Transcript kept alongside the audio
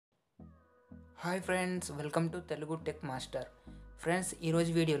Hi friends, welcome to Telugu tech master. Friends,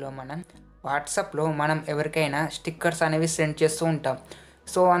 ఈరోజు వీడియోలో మనం వాట్సాప్లో ఎవరికైనా స్టిక్కర్స్ అనేవి సెండ్ చేస్తూ ఉంటాం.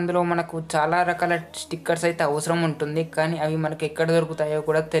 సో అందులో మనకు చాలా రకాల స్టిక్కర్స్ అయితే అవసరం ఉంటుంది, కానీ అవి మనకు ఎక్కడ దొరుకుతాయో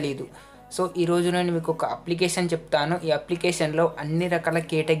కూడా తెలియదు. సో ఈరోజు నేను మీకు ఒక అప్లికేషన్ చెప్తాను. ఈ అప్లికేషన్లో అన్ని రకాల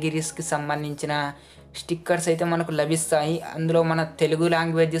కేటగిరీస్కి సంబంధించిన స్టిక్కర్స్ అయితే మనకు లభిస్తాయి. అందులో మన తెలుగు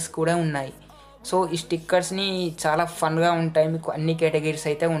లాంగ్వేజెస్ కూడా ఉన్నాయి. సో ఈ స్టిక్కర్స్ని చాలా ఫన్గా ఉంటాయి. మీకు అన్ని కేటగిరీస్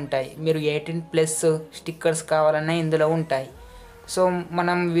అయితే ఉంటాయి. మీరు 18+ స్టిక్కర్స్ కావాలన్నా ఇందులో ఉంటాయి. సో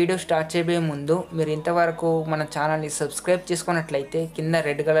మనం వీడియో స్టార్ట్ చేయబోయే ముందు మీరు ఇంతవరకు మన ఛానల్ని సబ్స్క్రైబ్ చేసుకున్నట్లయితే కింద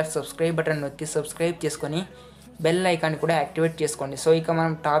రెడ్ కలర్ సబ్స్క్రైబ్ బటన్ నొక్కి సబ్స్క్రైబ్ చేసుకొని బెల్ ఐకాన్ కూడా యాక్టివేట్ చేసుకోండి. సో ఇక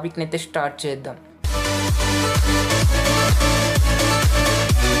మనం టాపిక్ని అయితే స్టార్ట్ చేద్దాం.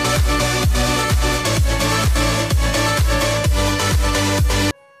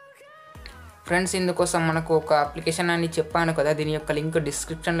 ఫ్రెండ్స్, ఇందుకోసం మనకు ఒక అప్లికేషన్ అని చెప్పాను కదా, దీని యొక్క లింక్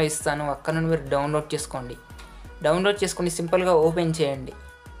డిస్క్రిప్షన్లో ఇస్తాను. అక్కడ నుండి మీరు డౌన్లోడ్ చేసుకోండి. డౌన్లోడ్ చేసుకుని సింపుల్గా ఓపెన్ చేయండి.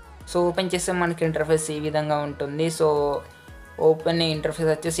 సో ఓపెన్ చేస్తే మనకి ఇంటర్ఫేస్ ఈ విధంగా ఉంటుంది. సో ఓపెన్ ఇంటర్ఫేస్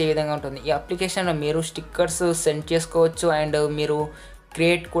వచ్చేసి ఈ విధంగా ఉంటుంది. ఈ అప్లికేషన్లో మీరు స్టిక్కర్స్ సెండ్ చేసుకోవచ్చు అండ్ మీరు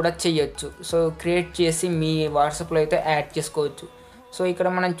క్రియేట్ కూడా చేయొచ్చు. సో క్రియేట్ చేసి మీ వాట్సాప్లో అయితే యాడ్ చేసుకోవచ్చు. సో ఇక్కడ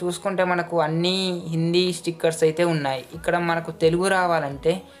మనం చూసుకుంటే మనకు అన్ని హిందీ స్టిక్కర్స్ అయితే ఉన్నాయి. ఇక్కడ మనకు తెలుగు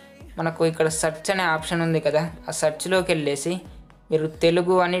రావాలంటే మనకు ఇక్కడ సెర్చ్ అనే ఆప్షన్ ఉంది కదా, ఆ సెర్చ్లోకి వెళ్ళేసి మీరు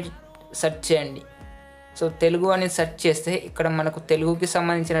తెలుగు అని సెర్చ్ చేయండి. సో తెలుగు అని సెర్చ్ చేస్తే ఇక్కడ మనకు తెలుగుకి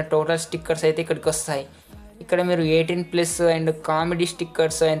సంబంధించిన టోటల్ స్టిక్కర్స్ అయితే ఇక్కడికి వస్తాయి. ఇక్కడ మీరు 18+ and comedy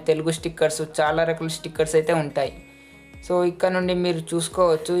stickers and Telugu stickers చాలా రకాల స్టిక్కర్స్ అయితే ఉంటాయి. సో ఇక్కడ నుండి మీరు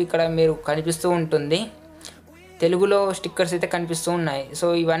చూసుకోవచ్చు, ఇక్కడ మీరు కనిపిస్తూ ఉంటుంది తెలుగులో స్టిక్కర్స్ అయితే కనిపిస్తూ ఉన్నాయి. సో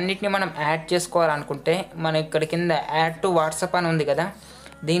ఇవన్నిటిని మనం యాడ్ చేసుకోవాలనుకుంటే మనం ఇక్కడ కింద యాడ్ టు వాట్సాప్ అని ఉంది కదా,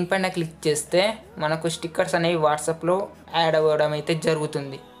 దీనిపైన క్లిక్ చేస్తే మనకు స్టిక్కర్స్ అనేవి వాట్సాప్లో యాడ్ అవ్వడం అయితే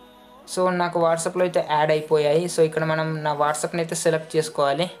జరుగుతుంది. సో నాకు వాట్సాప్లో అయితే యాడ్ అయిపోయాయి. సో ఇక్కడ మనం నా వాట్సాప్ని అయితే సెలెక్ట్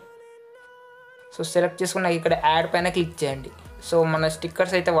చేసుకోవాలి. సో సెలెక్ట్ చేసుకున్నాక ఇక్కడ యాడ్ పైన క్లిక్ చేయండి. సో మన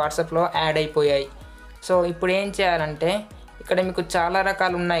స్టిక్కర్స్ అయితే వాట్సాప్లో యాడ్ అయిపోయాయి. సో ఇప్పుడు ఏం చేయాలంటే ఇక్కడ మీకు చాలా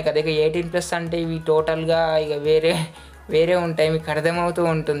రకాలు ఉన్నాయి కదా, ఇక 18+ అంటే ఇవి టోటల్గా ఇక వేరే ఉంటాయి, మీకు అర్థమవుతూ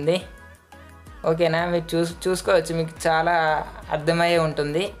ఉంటుంది. ఓకేనా, మీరు చూసుకోవచ్చు, మీకు చాలా అర్థమయ్యే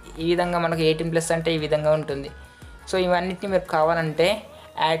ఉంటుంది. ఈ విధంగా మనకు 18+ అంటే ఈ విధంగా ఉంటుంది. సో ఇవన్నిటిని మీరు కావాలంటే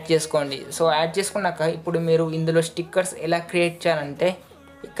యాడ్ చేసుకోండి. సో యాడ్ చేసుకున్నాక ఇప్పుడు మీరు ఇందులో స్టిక్కర్స్ ఎలా క్రియేట్ చేయాలంటే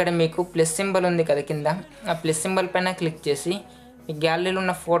ఇక్కడ మీకు ప్లస్ సింబల్ ఉంది కదా కింద, ఆ ప్లస్ సింబల్ పైన క్లిక్ చేసి మీ గ్యాలరీలో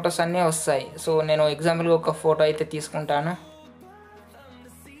ఉన్న ఫొటోస్ అన్నీ వస్తాయి. సో నేను ఎగ్జాంపుల్గా ఒక ఫోటో అయితే తీసుకుంటాను.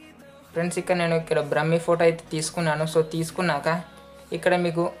 ఫ్రెండ్స్, ఇక్కడ బ్రహ్మి ఫోటో అయితే తీసుకున్నాను. సో తీసుకున్నాక ఇక్కడ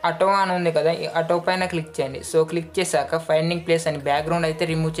మీకు ఆటో అని ఉంది కదా, ఈ ఆటో పైన క్లిక్ చేయండి. సో క్లిక్ చేశాక ఫైండింగ్ ప్లేస్ అని బ్యాక్గ్రౌండ్ అయితే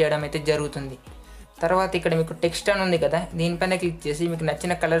రిమూవ్ చేయడం అయితే జరుగుతుంది. తర్వాత ఇక్కడ మీకు టెక్స్ట్ అని ఉంది కదా, దీనిపైన క్లిక్ చేసి మీకు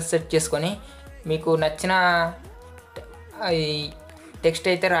నచ్చిన కలర్ సెట్ చేసుకొని మీకు నచ్చిన ఈ టెక్స్ట్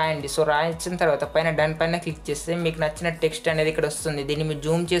అయితే రాయండి. సో రాయించిన తర్వాత పైన డన్ పైన క్లిక్ చేస్తే మీకు నచ్చిన టెక్స్ట్ అనేది ఇక్కడ వస్తుంది. దీన్ని మీరు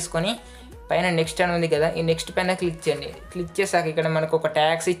జూమ్ చేసుకొని పైన నెక్స్ట్ అని ఉంది కదా, ఈ నెక్స్ట్ పైన క్లిక్ చేయండి. క్లిక్ చేశాక ఇక్కడ మనకు ఒక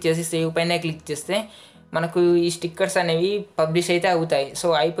ట్యాగ్స్ ఇచ్చేసి సేవ్ పైన క్లిక్ చేస్తే మనకు ఈ స్టిక్కర్స్ అనేవి పబ్లిష్ అయితే అవుతాయి. సో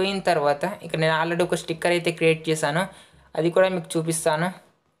అయిపోయిన తర్వాత ఇక్కడ నేను ఆల్రెడీ ఒక స్టిక్కర్ అయితే క్రియేట్ చేశాను, అది కూడా మీకు చూపిస్తాను.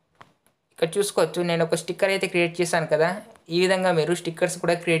 ఇక్కడ చూసుకోవచ్చు, నేను ఒక స్టిక్కర్ అయితే క్రియేట్ చేశాను కదా, ఈ విధంగా మీరు స్టిక్కర్స్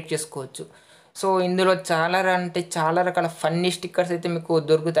కూడా క్రియేట్ చేసుకోవచ్చు. సో ఇందులో చాలా రకాల ఫన్నీ స్టిక్కర్స్ అయితే మీకు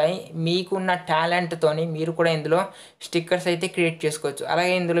దొరుకుతాయి. మీకున్న టాలెంట్తోని మీరు కూడా ఇందులో స్టిక్కర్స్ అయితే క్రియేట్ చేసుకోవచ్చు.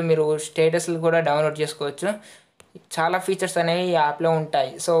 అలాగే ఇందులో మీరు స్టేటస్లు కూడా డౌన్లోడ్ చేసుకోవచ్చు. చాలా ఫీచర్స్ అనేవి ఈ యాప్లో ఉంటాయి.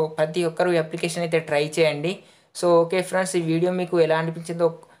 సో ప్రతి ఒక్కరు ఈ అప్లికేషన్ అయితే ట్రై చేయండి. సో ఓకే ఫ్రెండ్స్, ఈ వీడియో మీకు ఎలా అనిపించిందో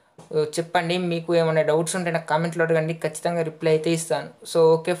చెప్పండి. మీకు ఏమైనా డౌట్స్ ఉంటే నాకు కామెంట్లో అడగండి, ఖచ్చితంగా రిప్లై అయితే ఇస్తాను. సో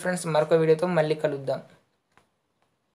ఓకే ఫ్రెండ్స్, మరొక వీడియోతో మళ్ళీ కలుద్దాం.